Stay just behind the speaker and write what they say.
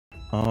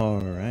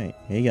Alright,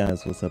 hey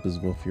guys, what's up? It's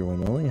Wolf, your one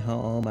and only. How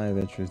all my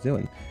adventures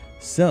doing?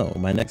 So,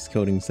 my next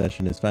coding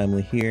session is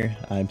finally here.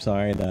 I'm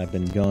sorry that I've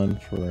been gone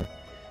for...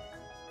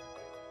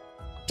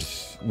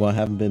 Well, I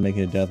haven't been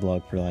making a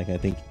devlog for like, I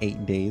think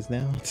 8 days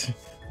now.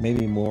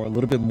 Maybe more, a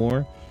little bit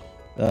more.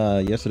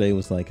 Yesterday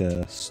was like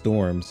a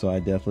storm, so I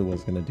definitely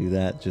was going to do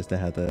that just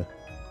to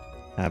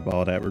have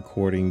all that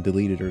recording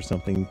deleted or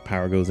something.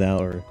 Power goes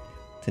out or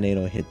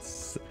tornado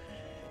hits.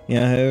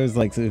 Yeah, there was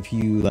like a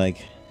few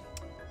like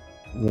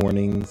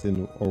warnings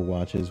and or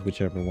watches,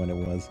 whichever one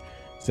it was.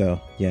 So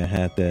yeah,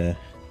 had to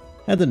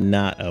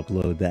not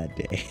upload that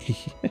day.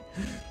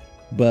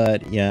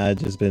 But yeah, I've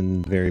just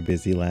been very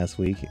busy last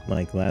week.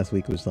 Like last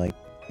week was like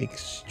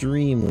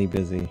extremely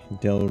busy.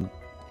 Don't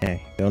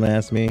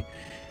ask me.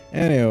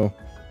 Anyway,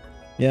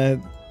 yeah,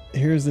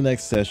 here's the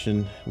next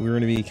session. We're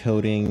going to be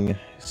coding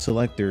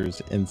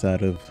selectors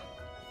inside of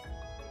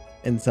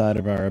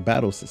our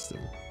battle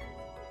system,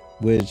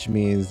 which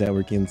means that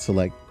we can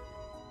select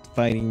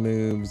fighting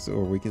moves,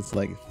 or we can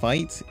select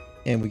fight,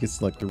 and we can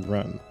select the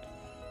run.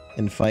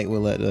 And fight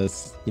will let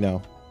us,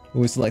 when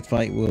we select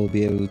fight, we'll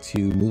be able to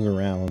move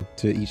around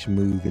to each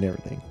move and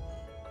everything.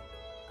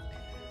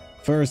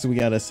 First, we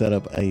gotta set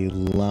up a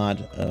lot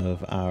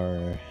of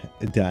our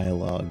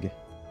dialogue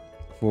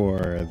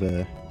for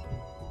the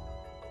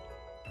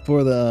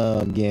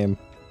game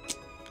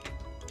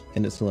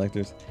and its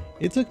selectors.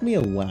 It took me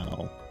a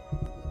while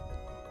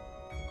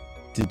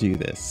to do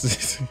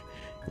this.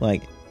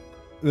 Like,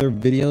 their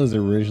video is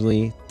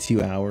originally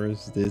 2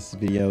 hours. This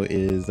video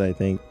is, I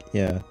think,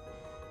 yeah,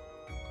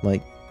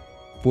 like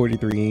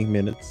 43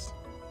 minutes.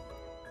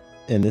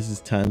 And this is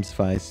times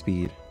 5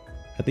 speed.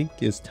 I think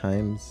it's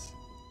times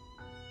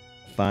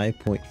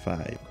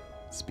 5.5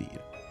 speed.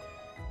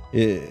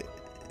 And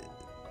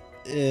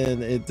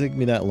it took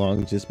me that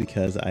long just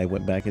because I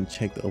went back and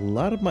checked a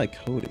lot of my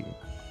coding.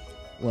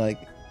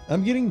 Like,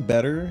 I'm getting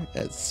better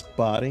at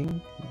spotting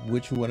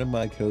which one of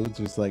my codes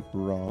was like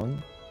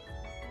wrong.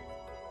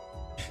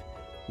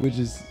 Which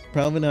is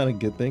probably not a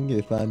good thing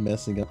if I'm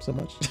messing up so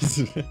much.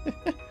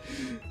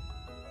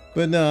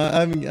 But no,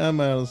 I'm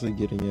honestly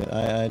getting it.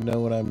 I know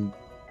what I'm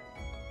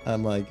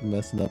like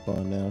messing up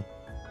on now,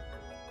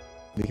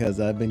 because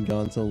I've been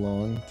gone so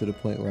long to the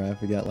point where I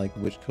forgot like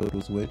which code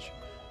was which.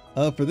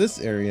 For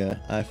this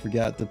area, I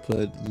forgot to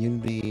put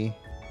Unity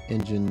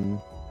Engine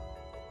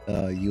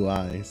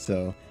UI,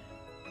 so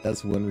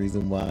that's one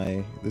reason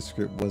why the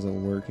script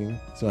wasn't working.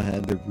 So I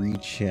had to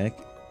recheck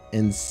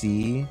and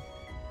see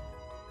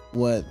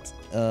what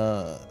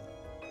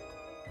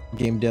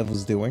game dev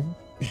was doing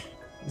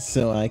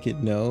so I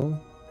could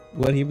know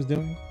what he was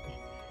doing.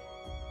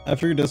 I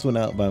figured this one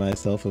out by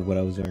myself of what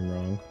I was doing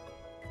wrong,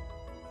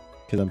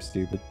 because I'm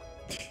stupid.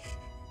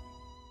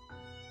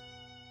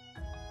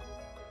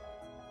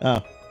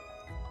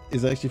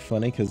 It's actually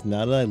funny because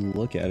now that I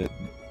look at it,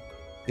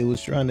 it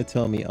was trying to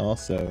tell me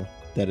also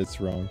that it's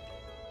wrong.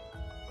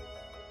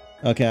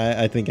 Okay,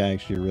 I think I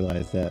actually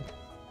realized that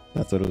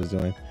that's what it was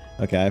doing.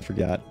 Okay, I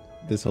forgot.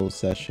 This whole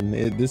session,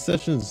 this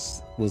session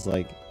was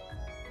like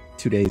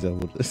 2 days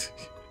old.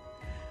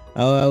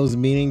 I was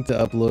meaning to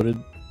upload it,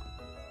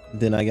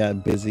 then I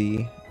got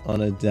busy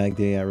on a exact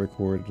day I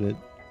recorded it.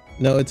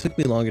 No, it took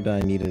me longer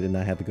than I needed, and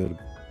I had to go to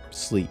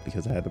sleep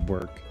because I had to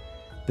work.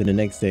 Then the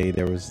next day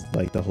there was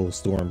like the whole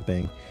storm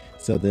thing,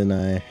 so then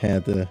I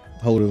had to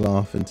hold it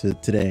off into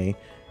today.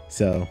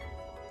 So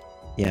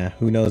yeah,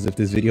 who knows if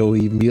this video will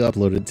even be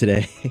uploaded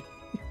today.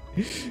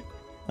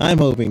 I'm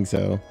hoping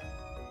so.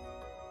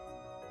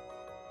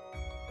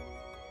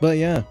 But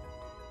yeah,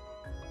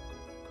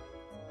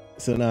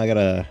 so now I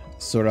gotta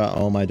sort out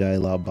all my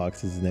dialogue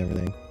boxes and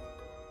everything.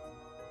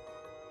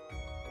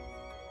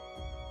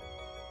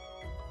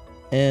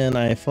 And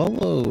I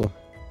fall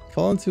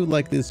into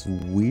like this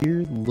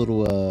weird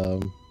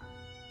little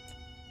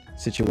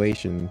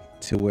situation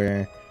to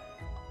where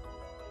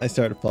I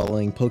started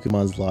following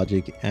Pokemon's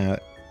logic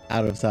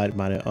outside of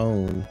my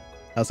own,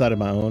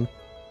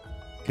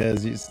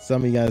 because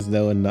some of you guys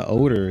know in the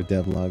older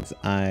devlogs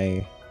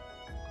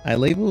I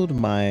labeled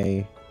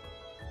my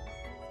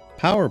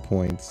power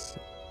points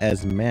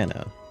as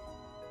mana.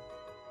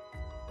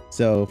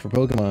 So for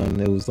Pokemon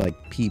it was like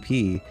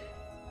PP.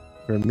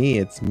 For me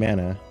it's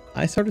mana.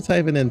 I started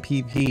typing in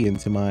PP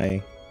into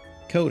my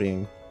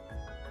coding.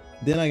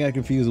 Then I got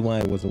confused why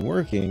it wasn't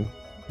working.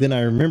 Then I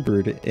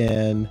remembered,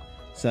 and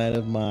inside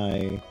of my,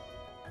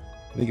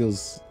 I think it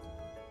was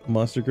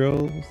Monster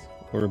Girls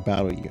or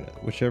Battle Unit,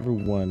 whichever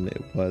one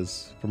it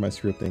was for my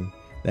scripting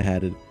that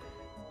had it.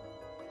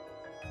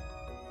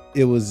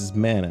 It was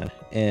mana,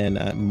 and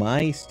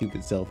my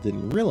stupid self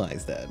didn't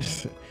realize that.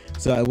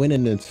 So I went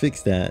in and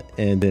fixed that,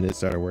 and then it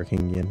started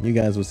working again. You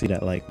guys will see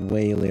that like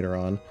way later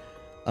on.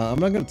 I'm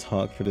not going to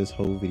talk for this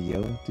whole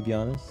video, to be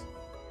honest,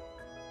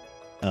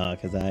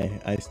 because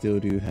I still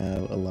do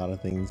have a lot of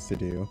things to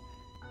do.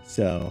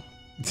 So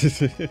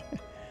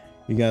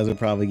you guys will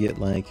probably get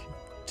like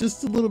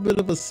just a little bit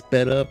of a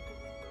sped up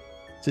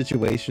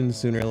situation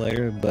sooner or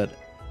later, but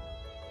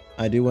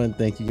I do want to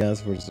thank you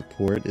guys for the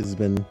support. It's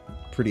been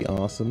pretty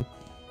awesome.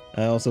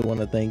 I also want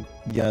to thank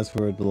you guys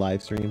for the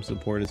live stream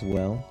support as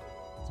well.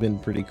 It's been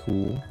pretty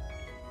cool.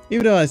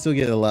 Even though I still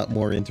get a lot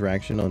more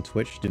interaction on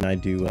Twitch than I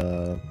do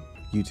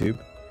YouTube,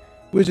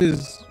 which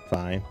is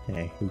fine.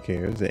 Hey, who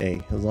cares?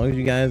 Hey, as long as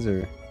you guys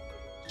are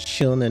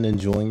chilling and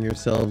enjoying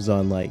yourselves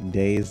on like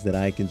days that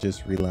I can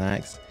just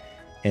relax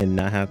and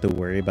not have to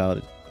worry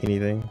about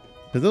anything,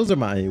 because those are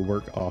my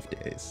work off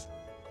days.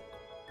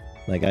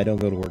 Like, I don't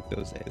go to work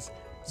those days,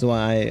 so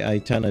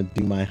I try to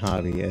do my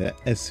hobby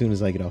as soon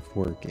as I get off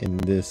work, and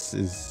this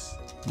is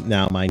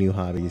now my new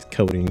hobby, is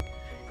coding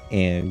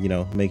and, you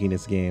know, making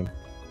this game.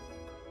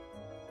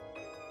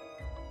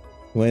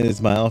 When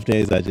it's my off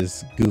days, I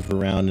just goof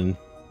around and,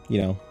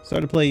 you know,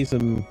 start to play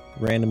some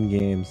random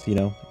games, you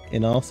know.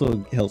 It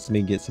also helps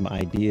me get some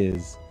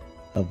ideas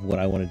of what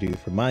I want to do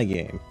for my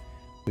game,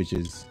 which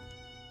is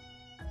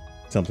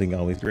something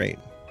always great.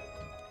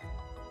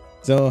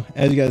 So,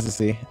 as you guys can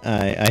see,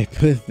 I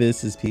put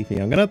this as PP.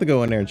 I'm gonna have to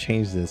go in there and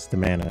change this to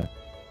mana,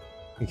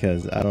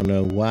 because I don't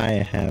know why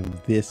I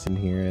have this in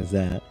here as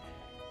that.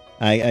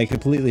 I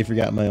completely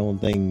forgot my own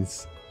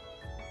things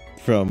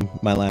from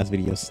my last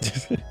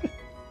videos.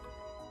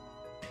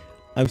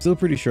 I'm still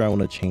pretty sure I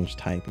want to change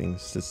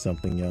typings to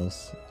something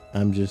else.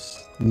 I'm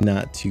just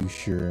not too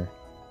sure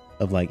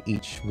of like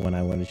each one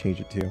I want to change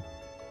it to.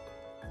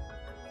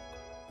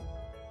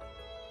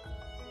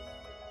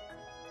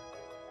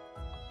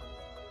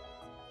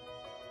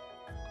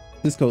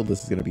 This code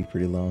list is going to be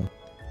pretty long,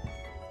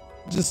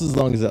 just as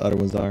long as the other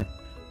ones are.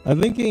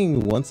 I'm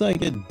thinking once I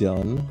get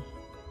done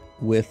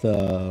with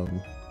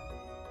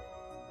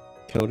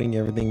coding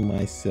everything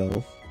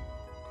myself,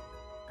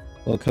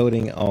 well,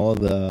 coding all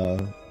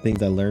the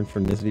things I learned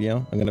from this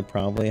video, I'm gonna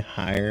probably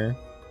hire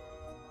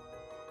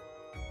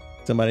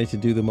somebody to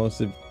do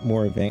the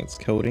more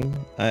advanced coding.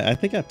 I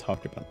think I've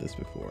talked about this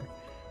before.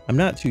 I'm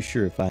not too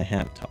sure if I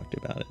have talked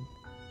about it,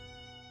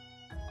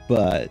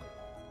 but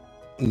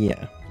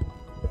yeah,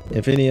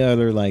 if any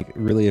other like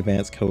really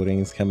advanced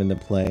codings come into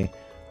play,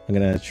 I'm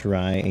gonna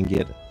try and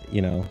get,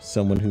 you know,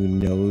 someone who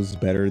knows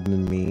better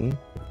than me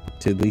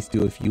to at least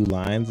do a few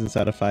lines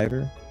inside of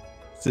Fiverr.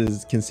 This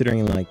is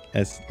considering, like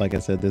I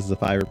said, this is a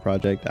Fiverr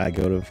project. I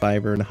go to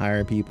Fiverr and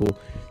hire people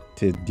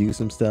to do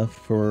some stuff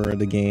for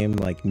the game,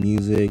 like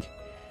music,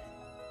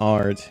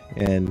 art.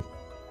 And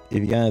if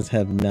you guys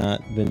have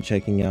not been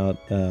checking out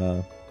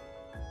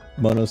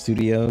Mono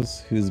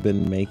Studios, who's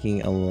been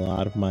making a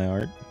lot of my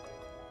art,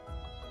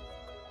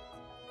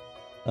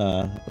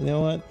 you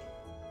know what?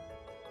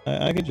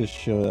 I could just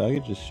show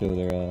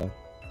their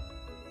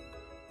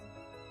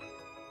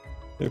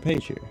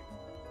page here.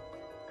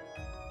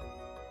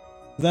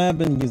 I have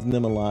been using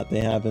them a lot. They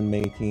have been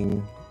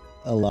making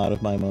a lot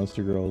of my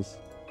Monster Girls,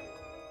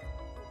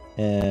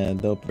 and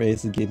they'll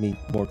basically give me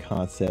more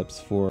concepts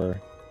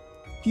for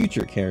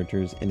future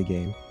characters in the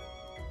game.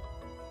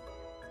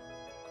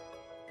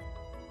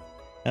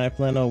 And I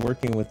plan on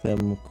working with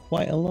them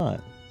quite a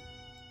lot.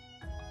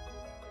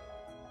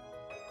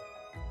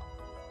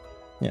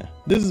 Yeah,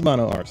 this is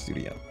Mono Art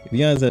Studio. If you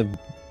guys have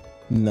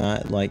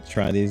not like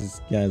tried these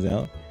guys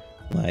out,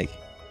 like,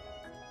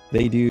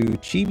 they do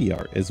chibi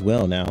art as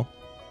well now.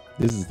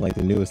 This is like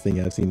the newest thing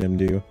I've seen them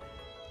do.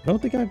 I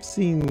don't think I've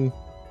seen,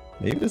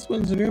 maybe this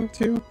one's new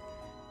too,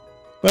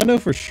 but I know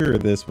for sure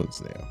this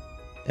one's new.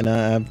 And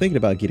I'm thinking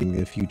about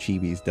getting a few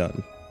chibis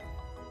done.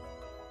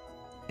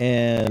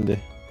 And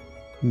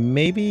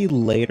maybe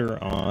later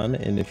on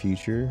in the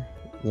future,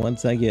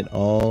 once I get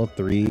all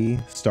 3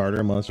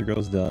 starter Monster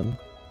Girls done,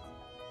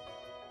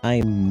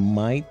 I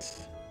might,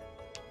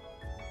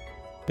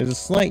 there's a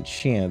slight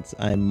chance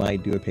I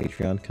might do a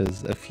Patreon,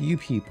 because a few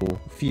people,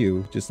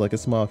 just like a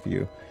small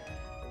few,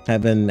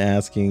 have been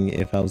asking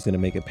if I was going to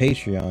make a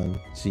Patreon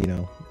to, you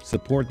know,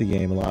 support the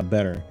game a lot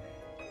better.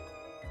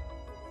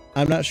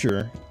 I'm not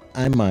sure.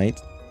 I might.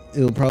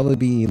 It'll probably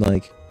be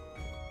like,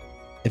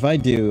 if I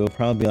do, it'll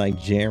probably be like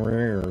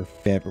January or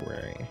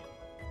February,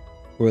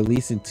 or at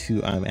least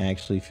until I'm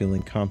actually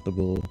feeling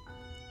comfortable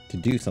to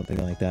do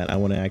something like that. I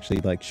want to actually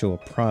like show a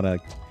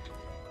product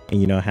and,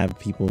 you know, have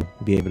people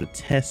be able to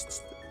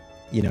test,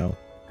 you know,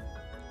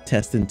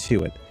 test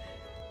into it,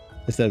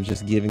 instead of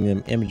just giving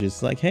them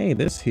images like, hey,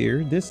 this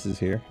here, this is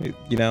here.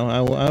 You know,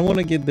 I want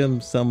to give them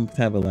some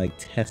type of like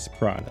test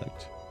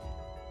product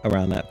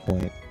around that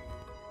point.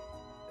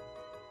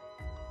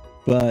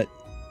 But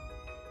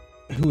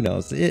who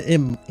knows?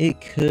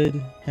 It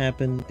could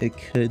happen. It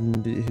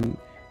couldn't.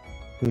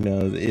 Who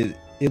knows?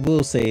 It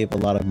will save a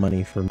lot of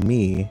money for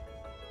me,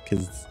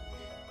 because,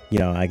 you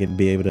know, I could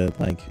be able to,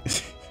 like,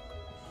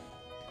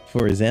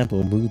 for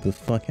example, move the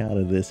fuck out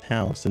of this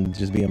house and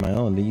just be on my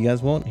own. You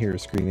guys won't hear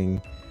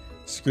screaming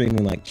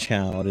like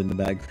child in the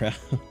background.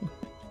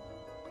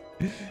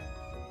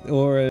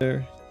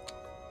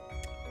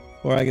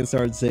 or I can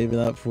start saving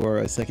up for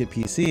a second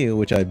PC,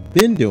 which I've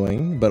been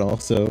doing, but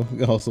also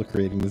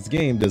creating this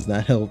game does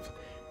not help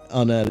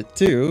on that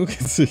too.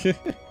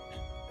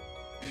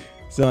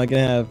 So I can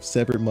have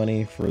separate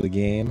money for the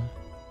game,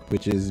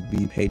 which is be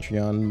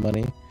Patreon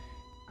money,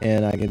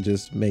 and I can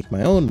just make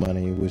my own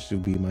money, which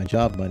would be my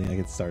job money. I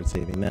can start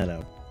saving that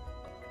up.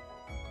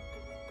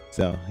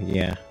 So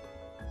yeah,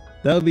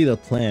 that would be the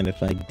plan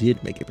if I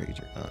did make a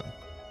Patreon.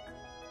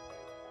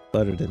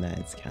 But other than that,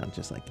 it's kind of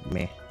just like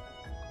meh.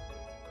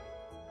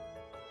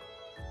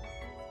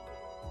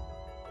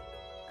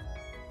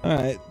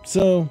 Alright,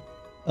 so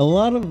a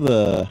lot of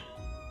the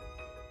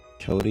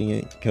coding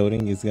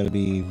is going to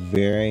be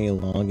very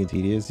long and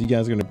tedious. You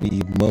guys are going to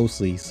be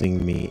mostly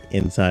seeing me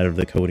inside of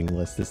the coding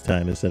list this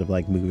time instead of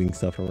like moving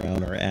stuff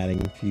around or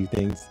adding a few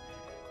things.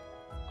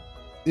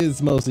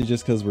 It's mostly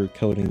just because we're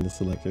coding the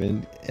selector,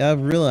 and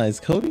I've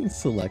realized coding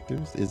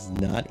selectors is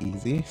not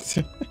easy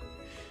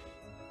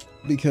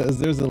because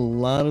there's a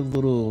lot of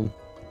little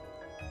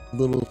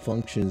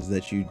functions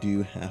that you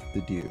do have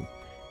to do.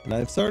 And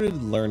I've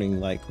started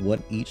learning like what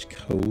each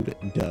code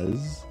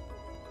does,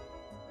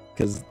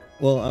 because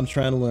well, I'm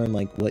trying to learn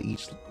like what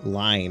each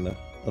line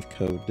of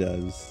code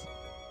does,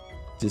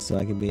 just so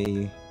I can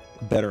be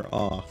better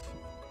off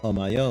on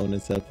my own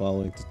instead of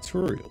following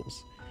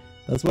tutorials.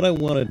 That's what I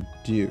want to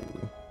do.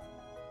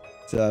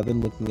 So I've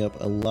been looking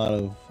up a lot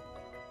of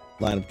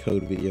line of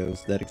code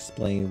videos that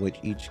explain what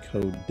each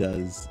code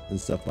does and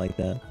stuff like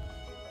that.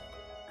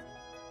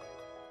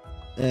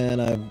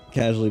 And I've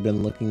casually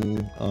been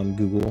looking on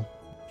Google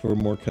for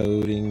more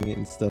coding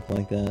and stuff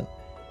like that.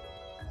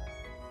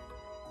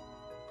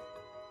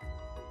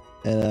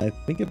 And I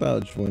think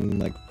about joining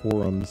like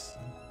forums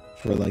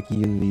for like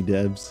Unity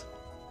devs.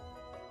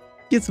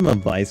 Get some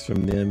advice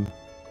from them.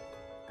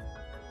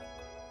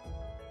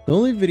 The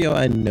only video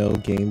I know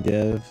game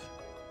dev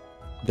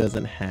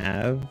doesn't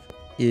have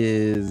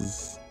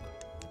is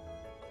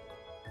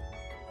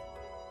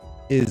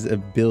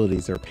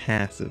abilities or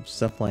passive,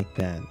 stuff like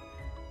that.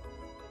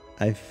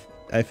 I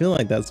feel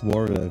like that's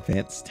more of an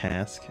advanced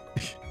task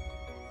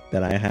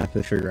that I have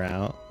to figure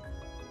out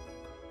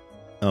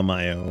on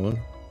my own,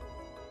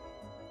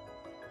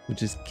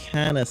 which is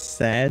kind of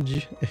sad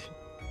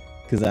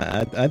because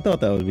I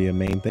thought that would be a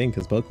main thing,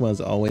 because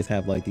Pokemon's always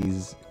have like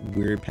these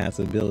weird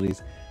passive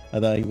abilities. I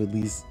thought you would at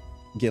least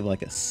give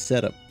like a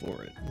setup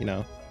for it, you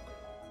know?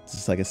 It's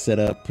just like a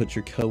setup, put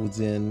your codes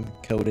in,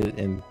 code it,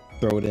 and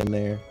throw it in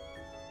there,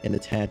 and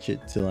attach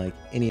it to like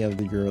any of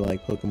your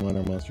like Pokemon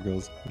or Monster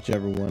Girls,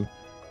 whichever one.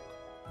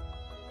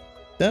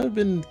 That would have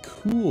been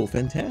cool,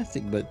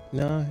 fantastic, but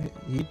no,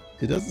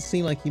 it doesn't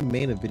seem like he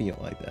made a video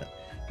like that.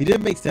 He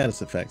did make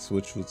status effects,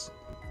 which was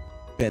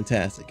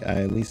fantastic.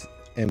 I at least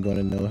am going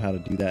to know how to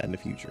do that in the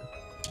future.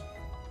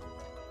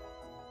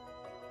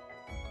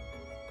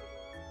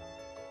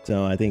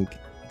 So I think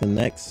the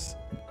next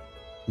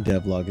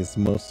devlog is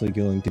mostly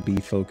going to be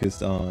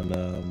focused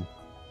on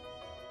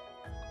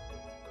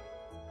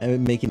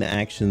making the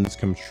actions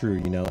come true,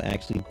 you know,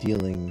 actually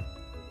dealing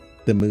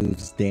the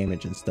moves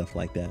damage and stuff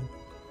like that.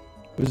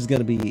 Which is going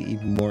to be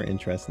even more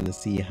interesting to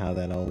see how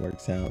that all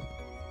works out.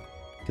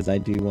 Because I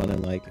do want to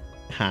like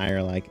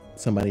hire like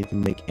somebody to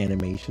make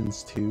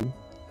animations too.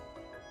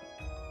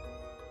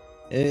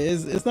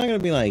 It's not going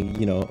to be like,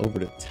 you know, over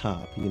the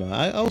top. You know,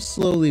 I'll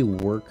slowly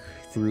work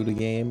through the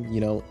game,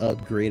 you know,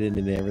 upgrade it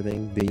and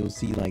everything. Then you'll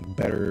see like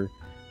better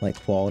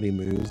like quality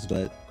moves.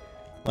 But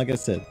like I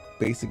said,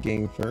 basic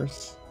game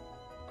first,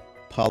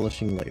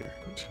 polishing later.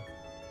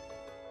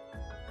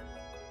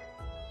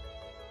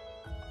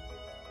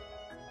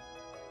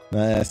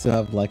 I still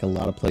have like a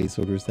lot of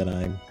placeholders that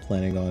I'm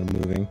planning on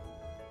moving.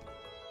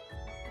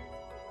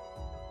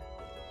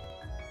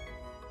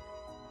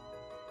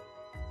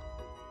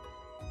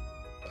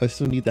 I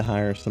still need to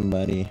hire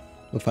somebody.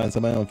 We'll find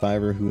somebody on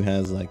Fiverr who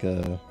has like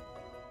a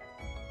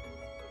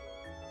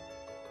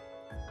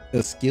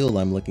skill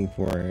I'm looking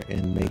for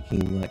in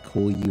making like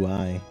cool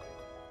UI.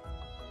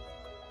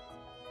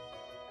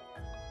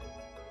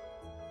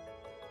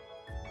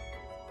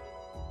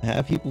 I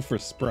have people for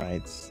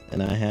sprites,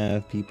 and I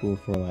have people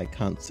for like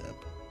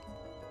concept,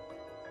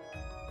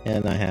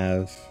 and I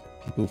have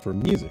people for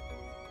music.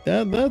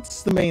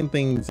 That's the main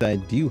things I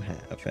do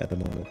have at the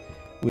moment,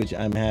 which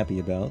I'm happy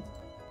about.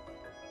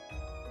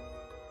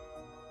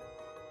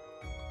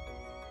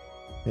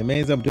 It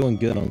means I'm doing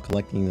good on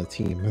collecting the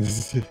team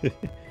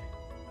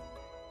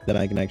that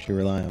I can actually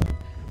rely on.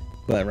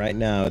 But right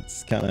now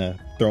it's kind of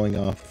throwing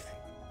off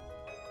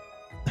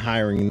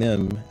hiring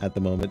them at the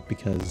moment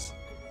because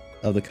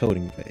of the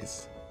coding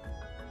phase.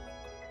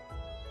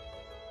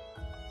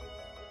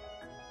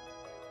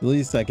 The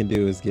least I can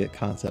do is get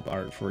concept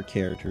art for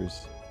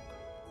characters.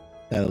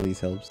 That at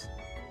least helps.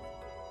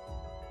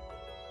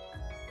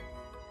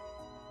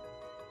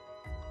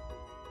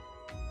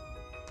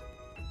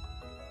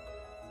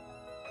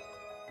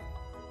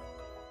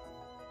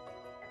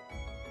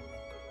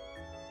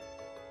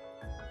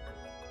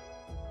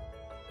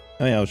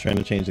 I mean, I was trying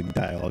to change the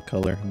dialogue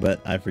color, but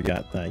I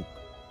forgot that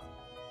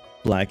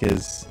black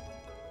is...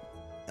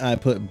 I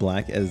put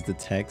black as the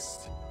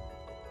text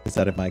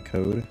inside of my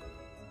code,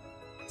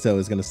 so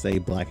it's gonna say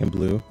black and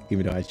blue,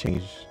 even though I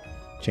changed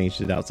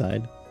it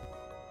outside.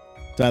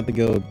 So I have to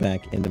go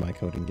back into my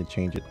coding and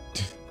change it.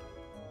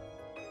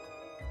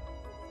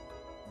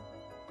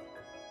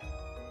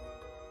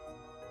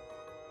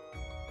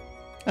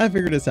 I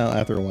figured this out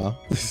after a while.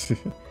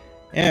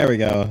 There we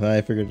go. I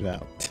figured it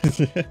out.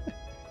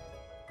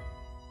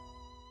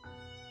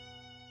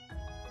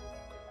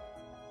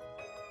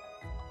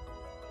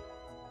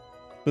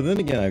 But then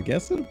again, I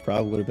guess it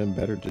probably would have been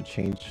better to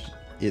change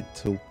it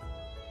to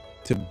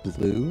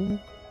blue.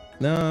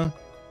 Nah,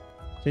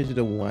 change it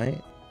to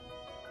white.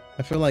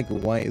 I feel like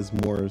white is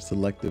more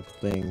selective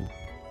thing.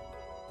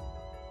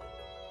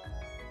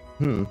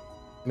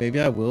 Maybe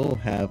I will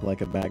have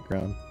like a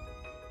background.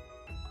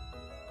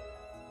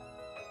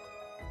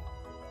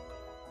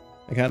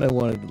 I kind of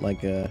wanted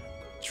like a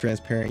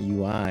transparent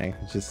UI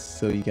just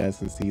so you guys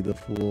can see the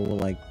full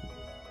like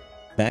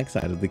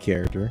backside of the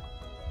character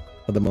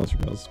of the Monster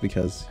Girls,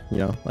 because you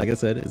know, like I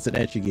said, it's an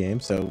ecchi game,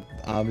 so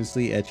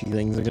obviously ecchi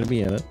things are gonna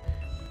be in it.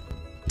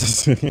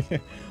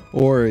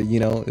 Or you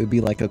know, it'd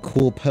be like a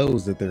cool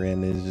pose that they're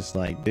in. It's just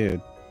like,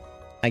 dude,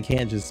 I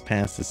can't just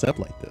pass this up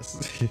like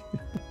this.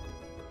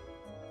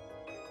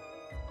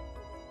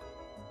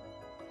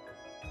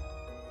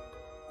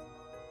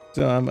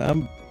 So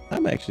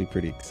I'm actually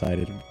pretty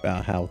excited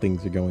about how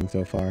things are going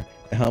so far,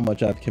 how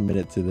much I've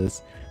committed to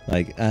this.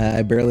 Like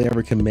I barely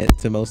ever commit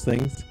to most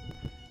things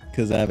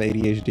because I have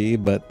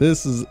ADHD, but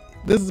this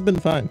has been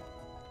fine.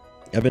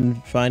 I've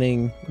been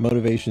finding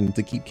motivation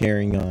to keep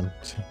carrying on.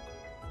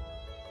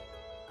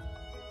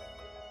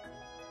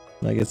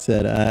 Like I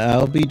said,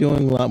 I'll be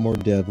doing a lot more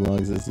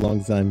devlogs as long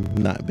as I'm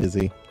not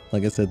busy.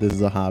 Like I said, this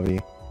is a hobby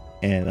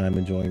and I'm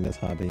enjoying this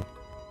hobby.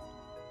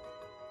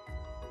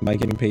 Am I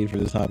getting paid for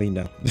this hobby?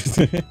 No. This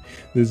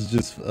is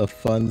just a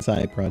fun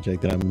side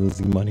project that I'm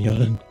losing money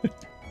on.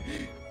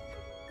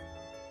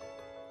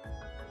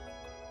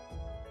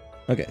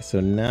 Okay, so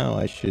now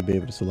I should be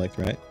able to select,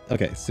 right?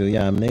 Okay, so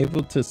yeah, I'm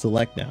able to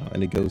select now,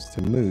 and it goes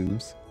to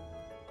moves.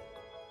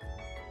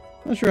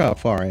 Not sure how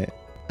far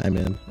I'm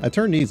in. I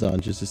turned these on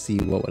just to see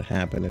what would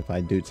happen if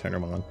I do turn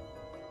them on.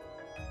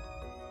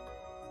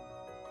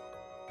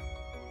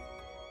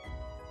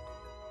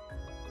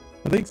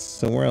 I think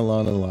somewhere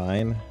along the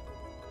line...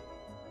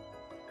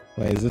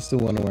 Wait, is this the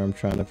one where I'm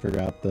trying to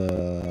figure out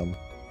the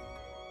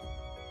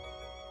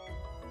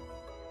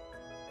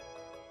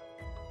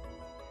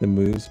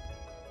moves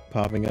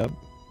popping up?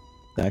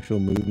 The actual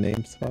move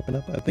names popping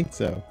up? I think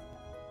so.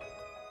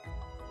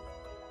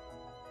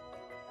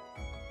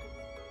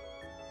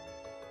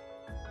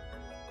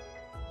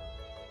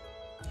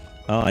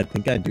 Oh, I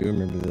think I do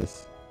remember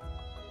this.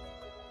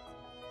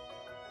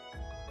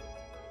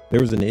 There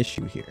was an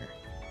issue here.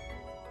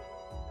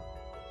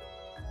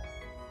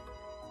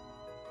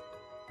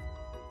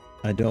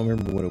 I don't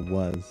remember what it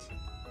was.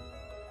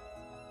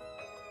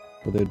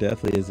 But there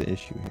definitely is an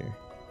issue here.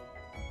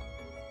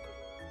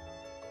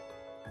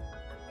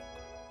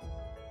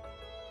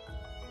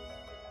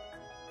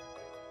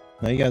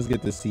 Now you guys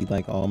get to see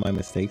like all my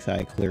mistakes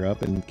I clear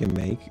up and can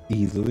make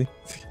easily.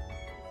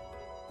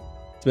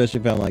 Especially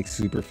if I'm like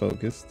super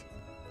focused.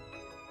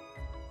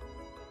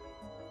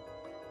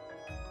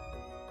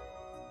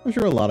 I'm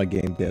sure a lot of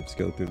game devs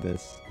go through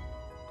this.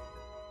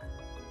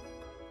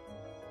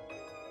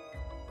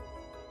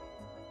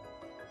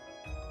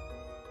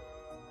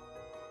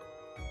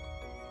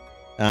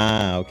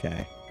 Ah,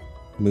 okay.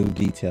 Move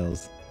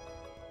details.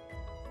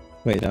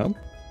 Wait, no?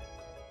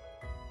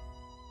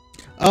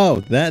 Oh,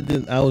 that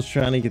didn't. I was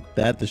trying to get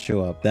that to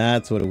show up.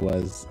 That's what it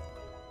was.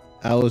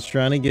 I was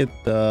trying to get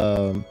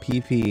the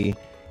PP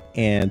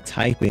and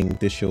typing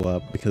to show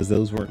up because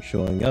those weren't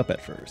showing up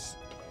at first.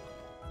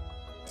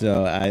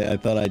 So I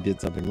thought I did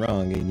something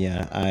wrong, and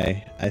yeah,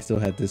 I still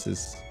had this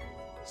as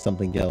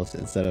something else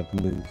instead of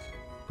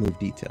move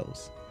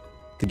details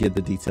to get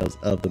the details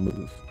of the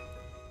move.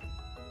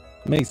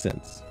 Makes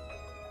sense.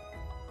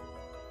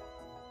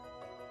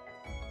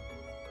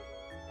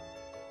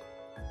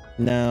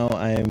 Now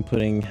I am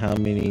putting how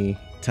many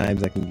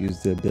times I can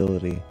use the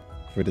ability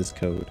for this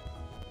code.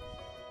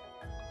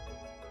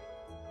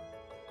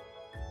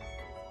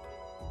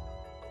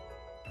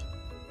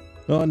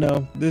 Oh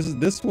no,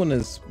 this one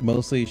is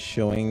mostly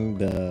showing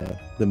the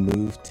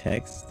move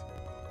text.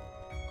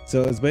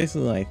 So it's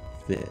basically like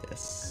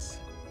this.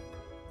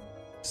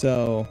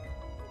 So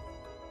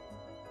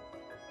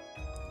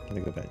I'm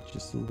gonna go back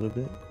just a little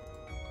bit.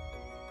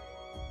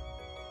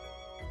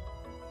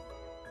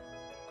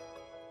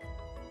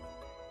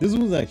 This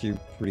was actually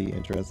pretty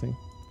interesting.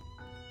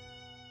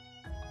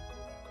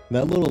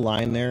 That little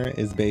line there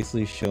is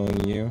basically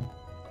showing you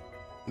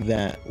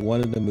that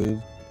one of the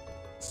move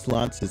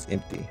slots is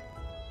empty.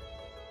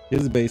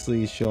 This is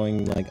basically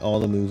showing like all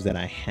the moves that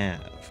I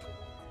have.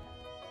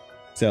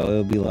 So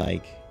it'll be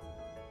like,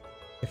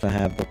 if I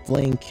have the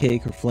flame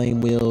kick or flame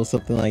wheel,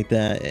 something like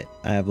that,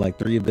 I have like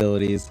 3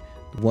 abilities.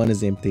 One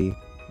is empty.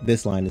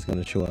 This line is going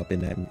to show up in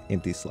that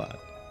empty slot.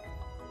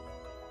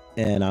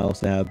 And I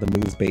also have the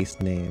moves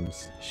based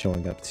names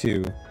showing up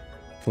too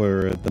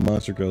for the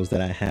monster girls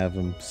that I have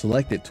them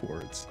selected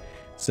towards.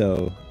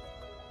 So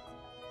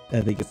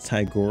I think it's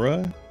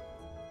Tigora.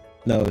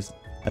 No,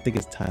 I think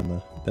it's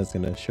Taima that's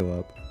going to show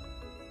up.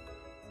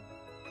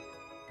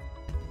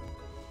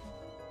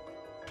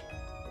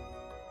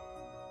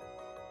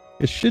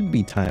 It should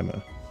be Taima,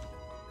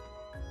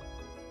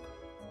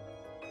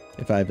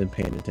 if I've been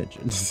paying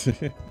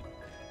attention.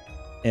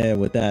 And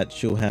with that,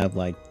 she'll have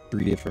like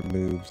 3 different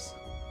moves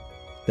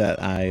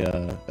that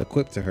I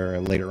equip to her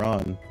later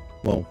on.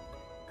 Well,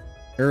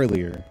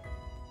 earlier.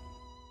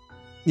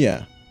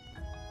 Yeah.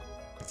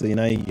 So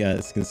now you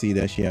guys can see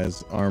that she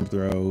has arm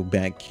throw,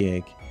 back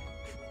kick.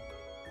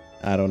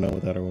 I don't know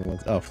what that other one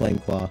was. Oh, flame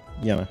claw.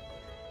 Yeah.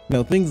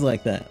 No, things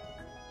like that.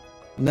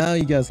 Now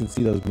you guys can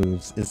see those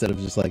moves instead of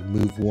just like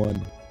move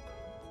one.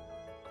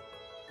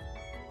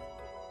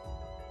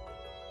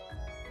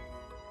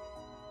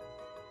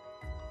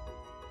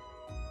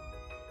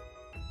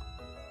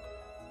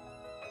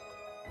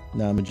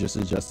 Now I'm just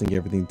adjusting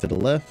everything to the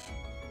left.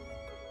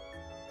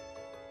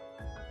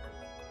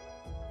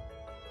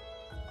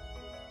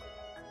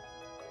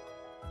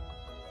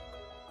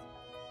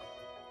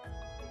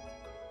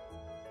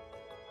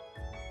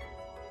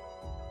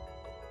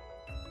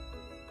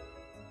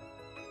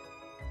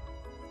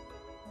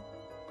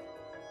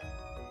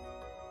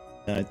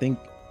 And I think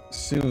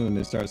soon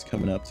it starts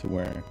coming up to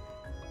where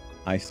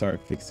I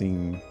start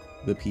fixing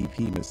the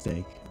PP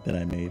mistake that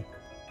I made.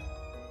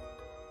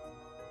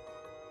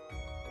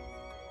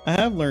 I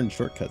have learned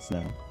shortcuts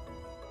now.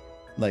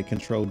 Like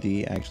Control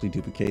D actually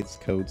duplicates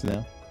codes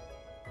now.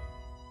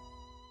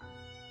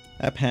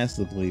 I've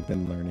passively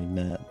been learning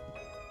that.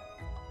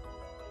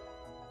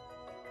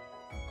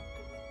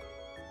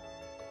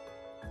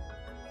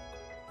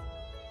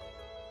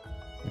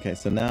 Okay,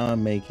 so now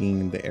I'm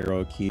making the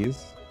arrow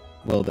keys.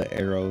 Well, the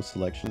arrow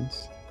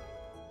selections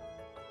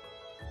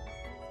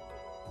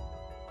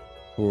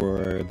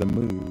for the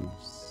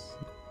moves.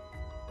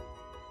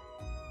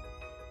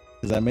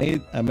 Because I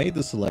made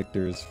the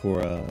selectors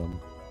for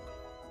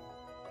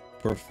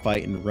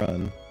fight and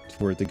run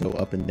for it to go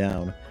up and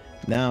down.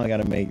 Now I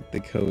gotta make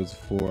the codes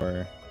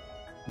for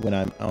when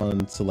I'm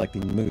on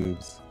selecting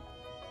moves.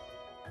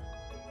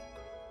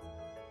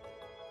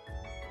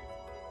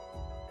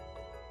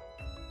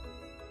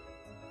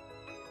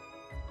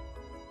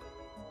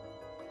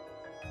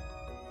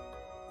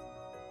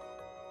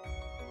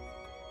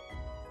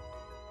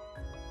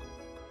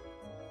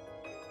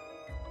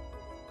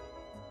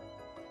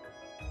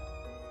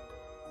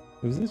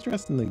 It was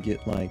interesting to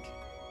get like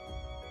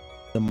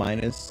the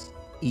minus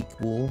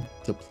equal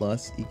to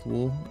plus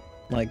equal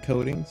like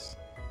codings,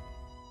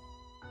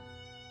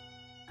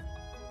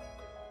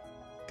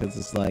 because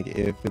it's like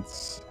if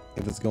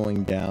it's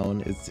going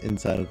down, it's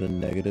inside of the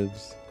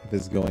negatives. If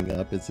it's going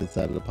up, it's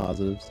inside of the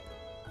positives.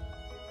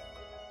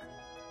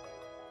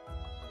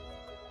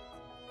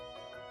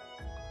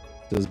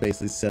 So it's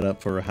basically set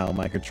up for how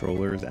my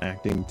controller is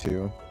acting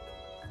too.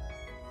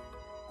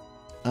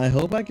 I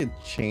hope I could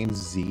change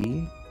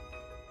Z.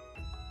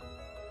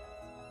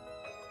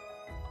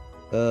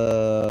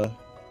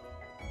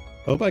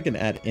 Hope I can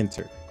add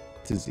enter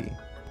to Z.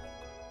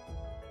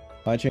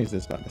 If I change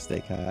this by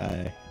mistake,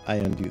 I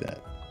undo that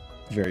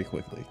very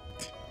quickly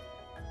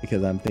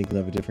because I'm thinking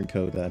of a different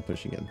code that I'm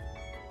pushing in.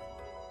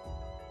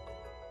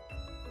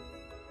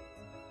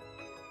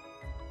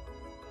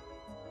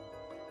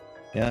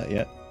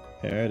 Yeah,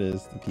 there it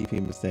is, the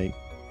PP mistake.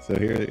 So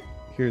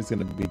here's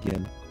gonna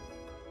begin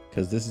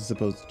because this is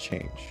supposed to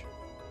change.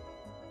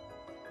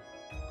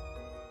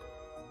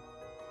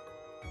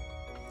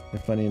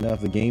 And funny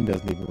enough, the game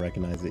doesn't even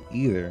recognize it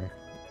either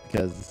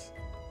because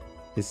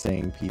it's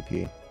saying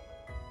PP.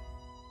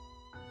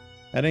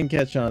 I didn't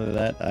catch on to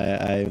that.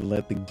 I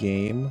let the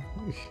game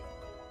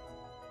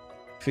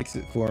fix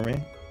it for me,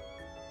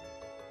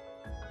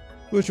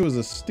 which was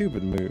a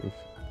stupid move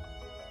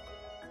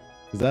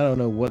because I don't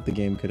know what the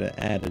game could have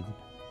added.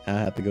 I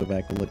have to go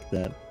back and look at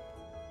that.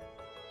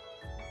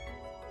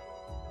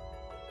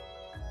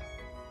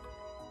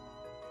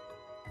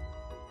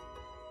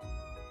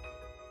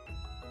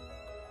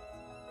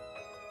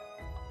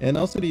 And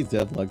also these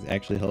devlogs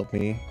actually help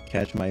me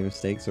catch my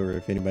mistakes, or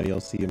if anybody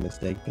else see a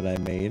mistake that I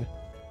made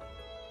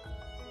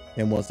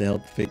and wants to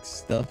help fix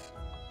stuff,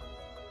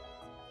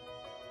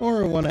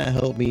 or want to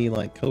help me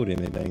like code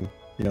anything,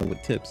 you know,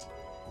 with tips.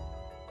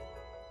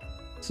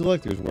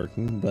 Selector's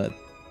working, but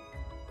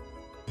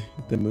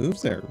the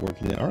moves aren't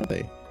working, are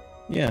they?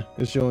 Yeah,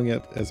 it's showing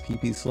up as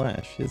PP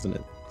slash, isn't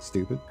it?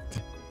 Stupid.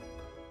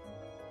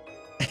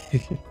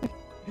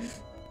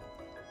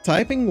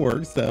 Typing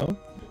works though.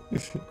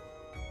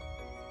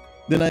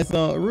 Then I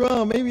thought,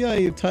 well, maybe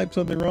I typed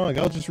something wrong.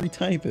 I'll just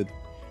retype it.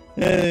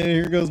 And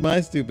here goes my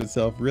stupid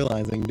self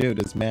realizing, dude,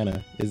 it's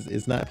mana.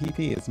 It's not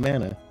PP, it's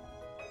mana.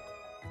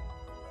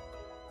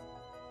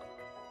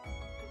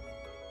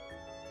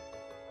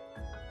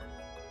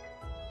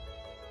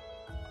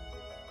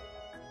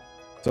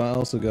 So I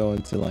also go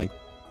into like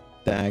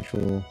the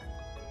actual,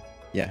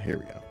 yeah, here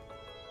we go.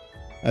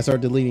 I start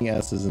deleting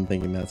S's and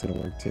thinking that's gonna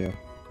work too.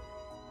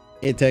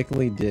 It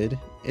technically did.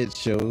 It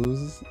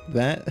shows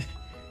that.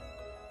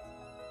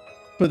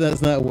 But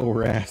that's not what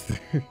we're after.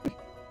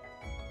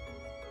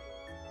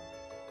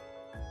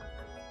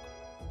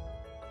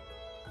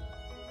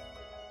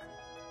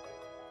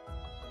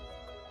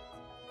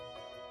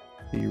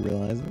 Do you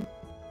realize it?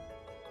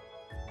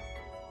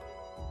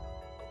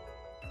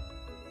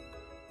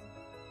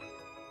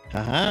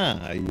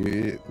 Haha,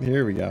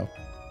 here we go.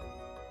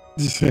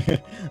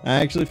 I I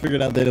actually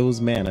figured out that it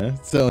was mana,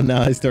 so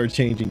now I start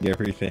changing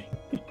everything.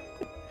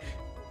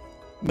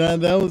 Nah,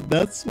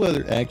 that's what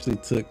it actually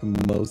took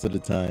most of the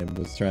time,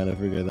 was trying to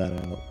figure that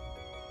out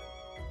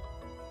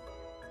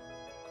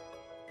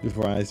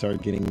before I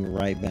started getting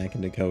right back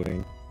into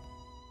coding.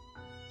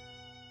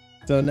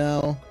 So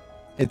now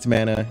it's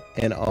mana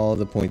and all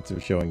the points are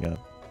showing up,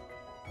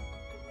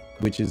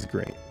 which is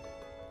great.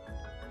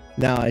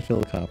 Now I feel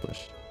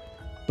accomplished.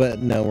 But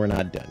no, we're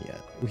not done yet.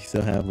 We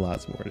still have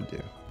lots more to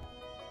do.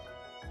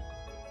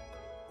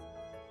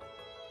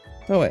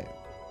 Oh wait,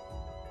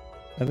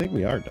 I think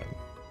we are done.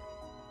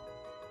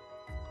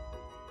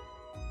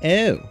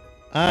 Oh,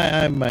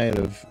 I might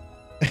have.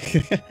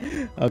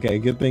 Okay,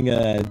 good thing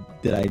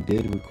that I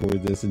did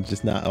record this and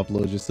just not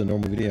upload just a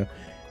normal video.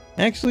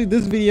 Actually,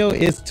 this video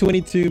is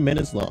 22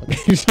 minutes long.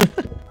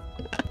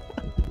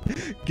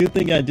 Good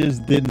thing I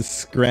just didn't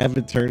scrap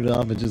it, turn it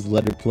off, and just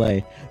let it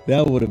play.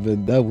 That would have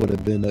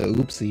been a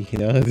oopsie, you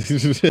know.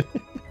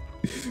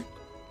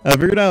 I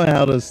figured out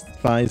how to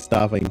find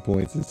stopping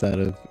points inside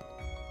of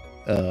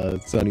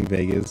Sony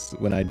Vegas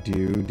when I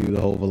do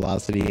the whole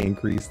velocity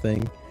increase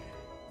thing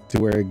to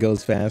where it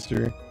goes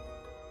faster.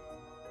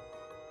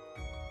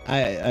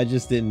 I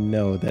just didn't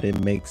know that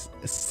it makes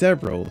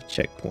several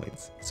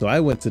checkpoints. So I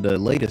went to the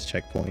latest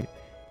checkpoint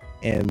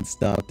and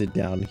stopped it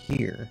down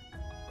here.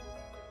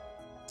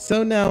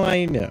 So now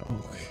I know.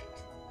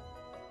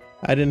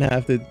 I didn't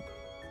have to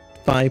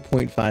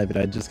 5.5 it.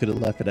 I just could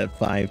have left it at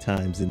 5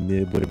 times and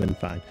it would have been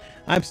fine.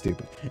 I'm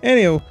stupid.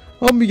 Anyway,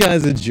 hope you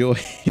guys enjoyed.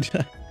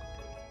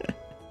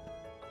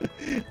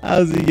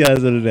 I'll see you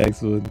guys in the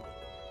next one.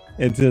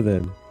 Until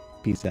then,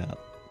 peace out.